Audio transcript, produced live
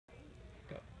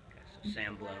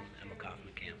Sam Blum, Emma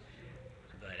Kaufmann camp.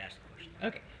 So go ahead, ask the question.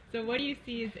 Okay, so what do you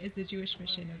see as the Jewish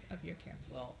mission of your camp?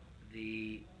 Well,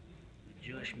 the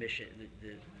Jewish mission,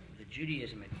 the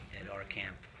Judaism at our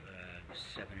camp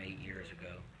 7, 8 years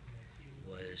ago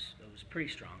was pretty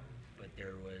strong, but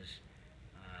there was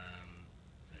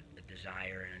a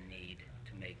desire and a need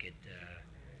to make it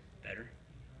better,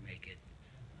 make it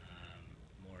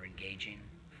more engaging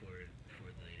for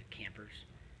the campers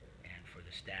and for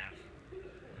the staff.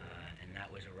 And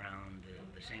that was around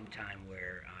the same time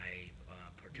where I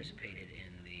participated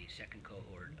in the second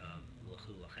cohort of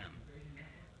L'chu Lachem,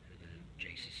 the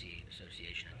JCC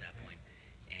association at that point.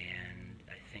 And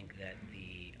I think that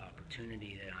the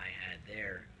opportunity that I had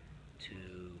there to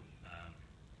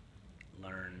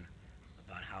learn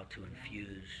about how to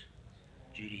infuse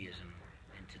Judaism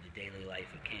into the daily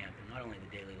life of camp, and not only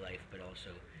the daily life, but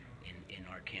also in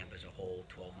our camp as a whole,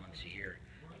 12 months a year,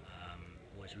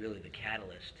 was really the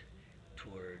catalyst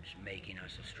towards making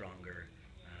us a stronger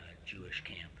Jewish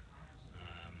camp.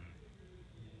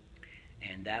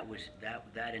 And that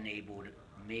enabled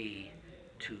me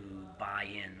to buy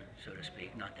in, so to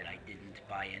speak. Not that I didn't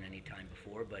buy in any time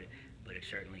before, but it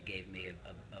certainly gave me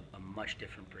a much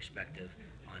different perspective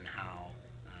on how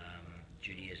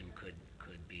Judaism could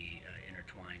be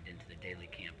intertwined into the daily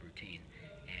camp routine.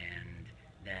 And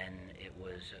then it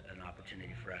was an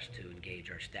opportunity for us to engage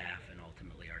our staff and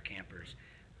ultimately our campers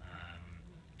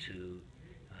to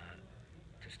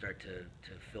start to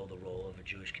fill the role of a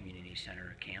Jewish community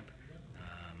center camp,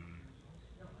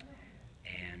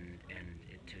 and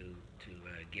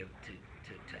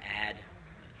to add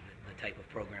the type of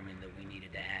programming that we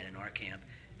needed to add in our camp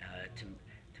to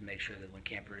make sure that when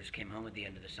campers came home at the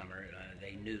end of the summer,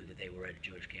 they knew that they were at a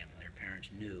Jewish camp, and their parents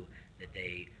knew that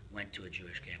they went to a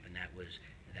Jewish camp, and that was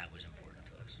important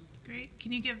to us. Great.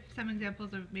 Can you give some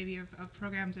examples of maybe of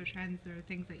programs or trends or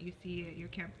things that you see at your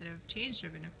camp that have changed or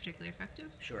been particularly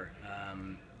effective? Sure.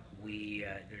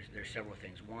 There's several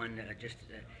things. One, just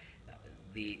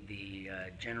the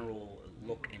general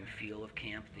look and feel of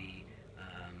camp, the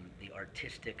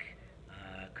artistic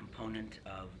component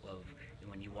of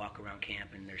when you walk around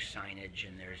camp, and there's signage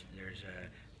and there's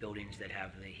buildings that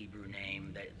have the Hebrew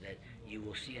name that you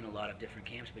will see in a lot of different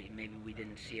camps, but maybe we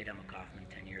didn't see it at Emma Kaufmann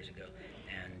 10 years ago.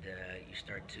 And you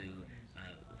start to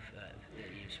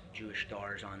use Jewish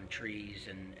stars on trees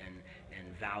and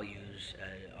values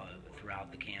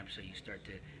throughout the camp. So you start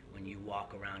to, when you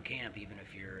walk around camp, even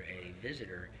if you're a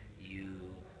visitor,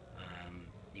 you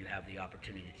have the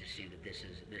opportunity to see that this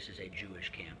is a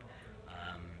Jewish camp.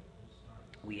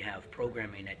 We have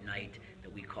programming at night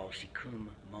that we call Sikum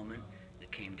Moment,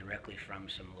 that came directly from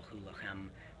some L'chu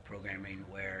Lachem programming,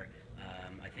 where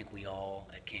I think we all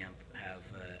at camp have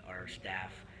our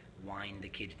staff wind the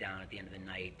kids down at the end of the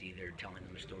night, either telling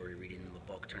them a story, reading them a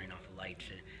book, turning off the lights,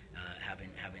 having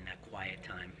that quiet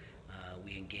time.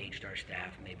 We engaged our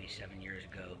staff maybe 7 years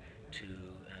ago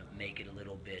to make it a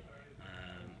little bit,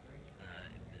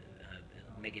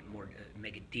 make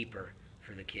it deeper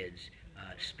for the kids.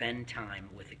 Spend time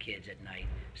with the kids at night,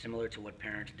 similar to what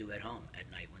parents do at home at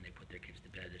night when they put their kids to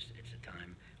bed. It's a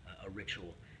time, a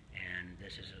ritual, and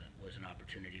this was an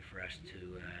opportunity for us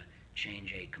to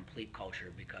change a complete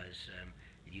culture, because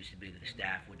it used to be that the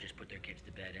staff would just put their kids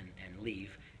to bed and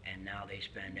leave, and now they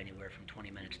spend anywhere from 20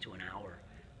 minutes to an hour.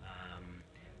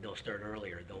 They'll start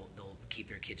earlier. They'll keep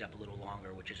their kids up a little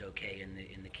longer, which is okay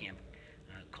in the camp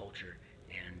culture.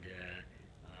 And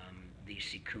these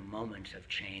Sikum moments have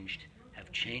changed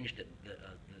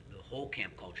the whole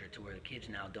camp culture to where the kids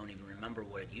now don't even remember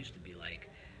what it used to be like.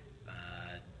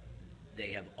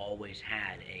 They have always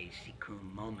had a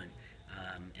Sikum moment,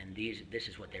 and this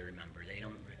is what they remember. They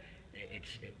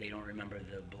don't remember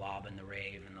the blob and the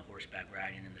rave and the horseback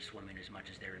riding and the swimming as much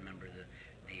as they remember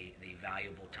the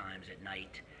valuable times at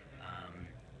night,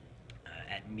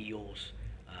 at meals,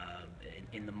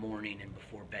 in the morning and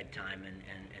before bedtime,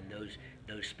 and those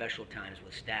special times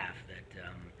with staff that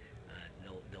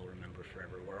they'll remember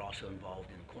forever. We're also involved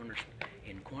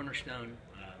in Cornerstone.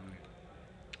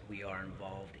 We are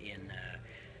involved in.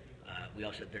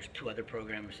 There's two other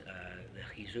programs, the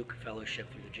Chizuk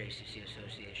Fellowship through the JCC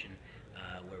Association,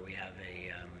 where we have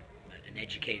an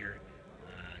educator,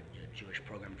 a Jewish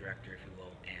program director, if you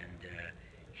will, and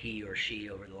he or she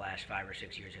over the last 5 or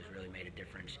 6 years has really made a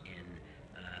difference in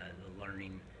the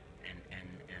learning and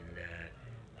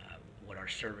what our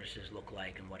services look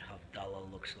like and what Havdalah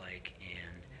looks like,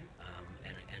 and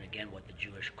again what the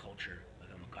Jewish culture of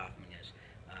Emma Kaufmann is.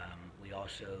 We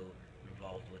also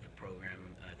involved with a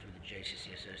program through the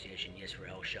JCC Association,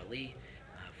 Yisrael Shali,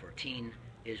 for teen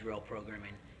Israel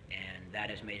programming, and that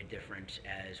has made a difference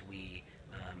as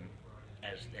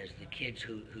as the kids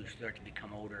who start to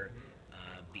become older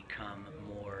become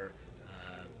more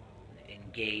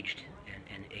engaged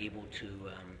and able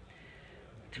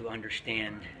to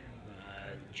understand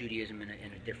Judaism in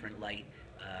a different light,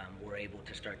 we're able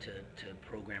to start to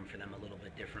program for them a little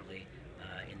bit differently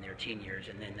in their teen years.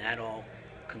 And then that all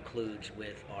concludes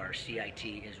with our CIT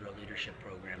Israel Leadership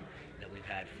Program that we've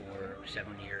had for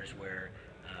 7 years, where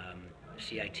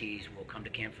CITs will come to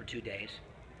camp for 2 days,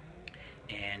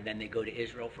 and then they go to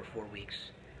Israel for 4 weeks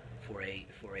for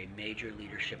a major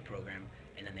leadership program,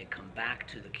 and then they come back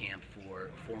to the camp for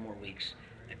 4 more weeks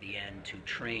at the end to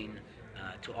train,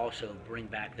 to also bring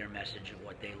back their message of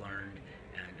what they learned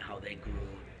and how they grew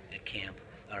at camp,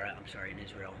 or I'm sorry, in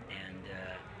Israel,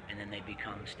 and then they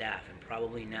become staff. And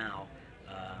probably now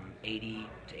 80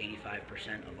 to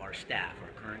 85% of our staff,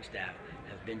 our current staff,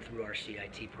 have been through our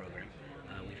CIT program.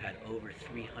 We've had over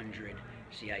 300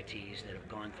 CITs that have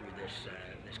gone through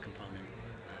this component,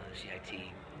 the CIT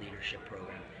leadership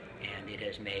program, and it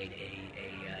has made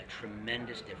a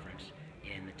tremendous difference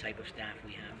in the type of staff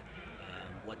we have,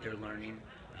 what they're learning,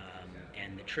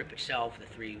 and the trip itself. The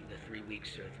 3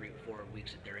 weeks or 3 or 4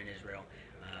 weeks that they're in Israel,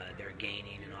 they're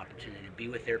gaining an opportunity to be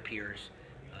with their peers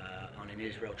on an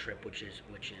Israel trip, which is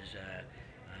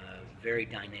very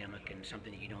dynamic and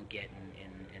something that you don't get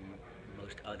in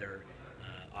most other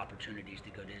opportunities to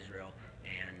go to Israel,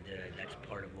 and that's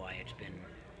part of why it's been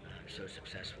so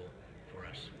successful for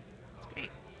us.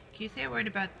 Great. Can you say a word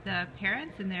about the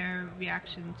parents and their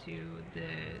reaction to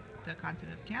the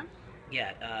concept of camp?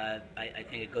 Yeah, I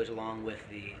think it goes along with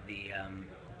the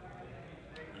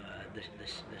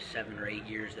 7 or 8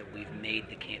 years that we've made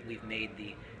the camp. We've made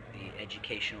the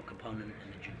educational component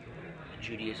and the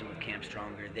Judaism of camp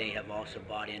stronger. They have also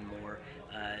bought in more.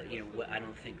 I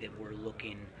don't think that we're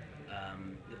looking.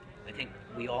 I think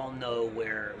we all know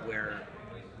where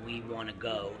we want to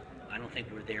go. I don't think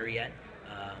we're there yet,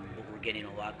 but we're getting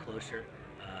a lot closer.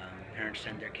 Parents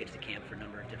send their kids to camp for a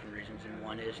number of different reasons, and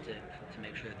one is to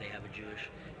make sure that they have a Jewish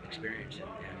experience.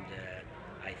 And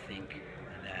I think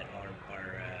that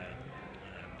our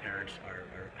parents are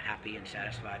happy and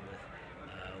satisfied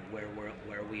with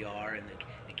where we are, and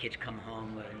the kids come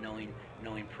home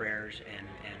knowing prayers and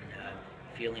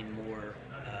feeling more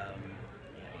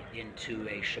into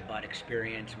a Shabbat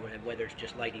experience, whether it's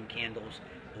just lighting candles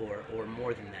or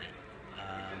more than that.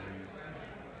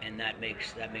 And that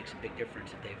makes a big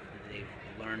difference, that they've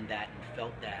learned that and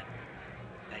felt that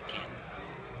camp.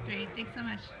 Great, thanks so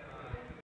much.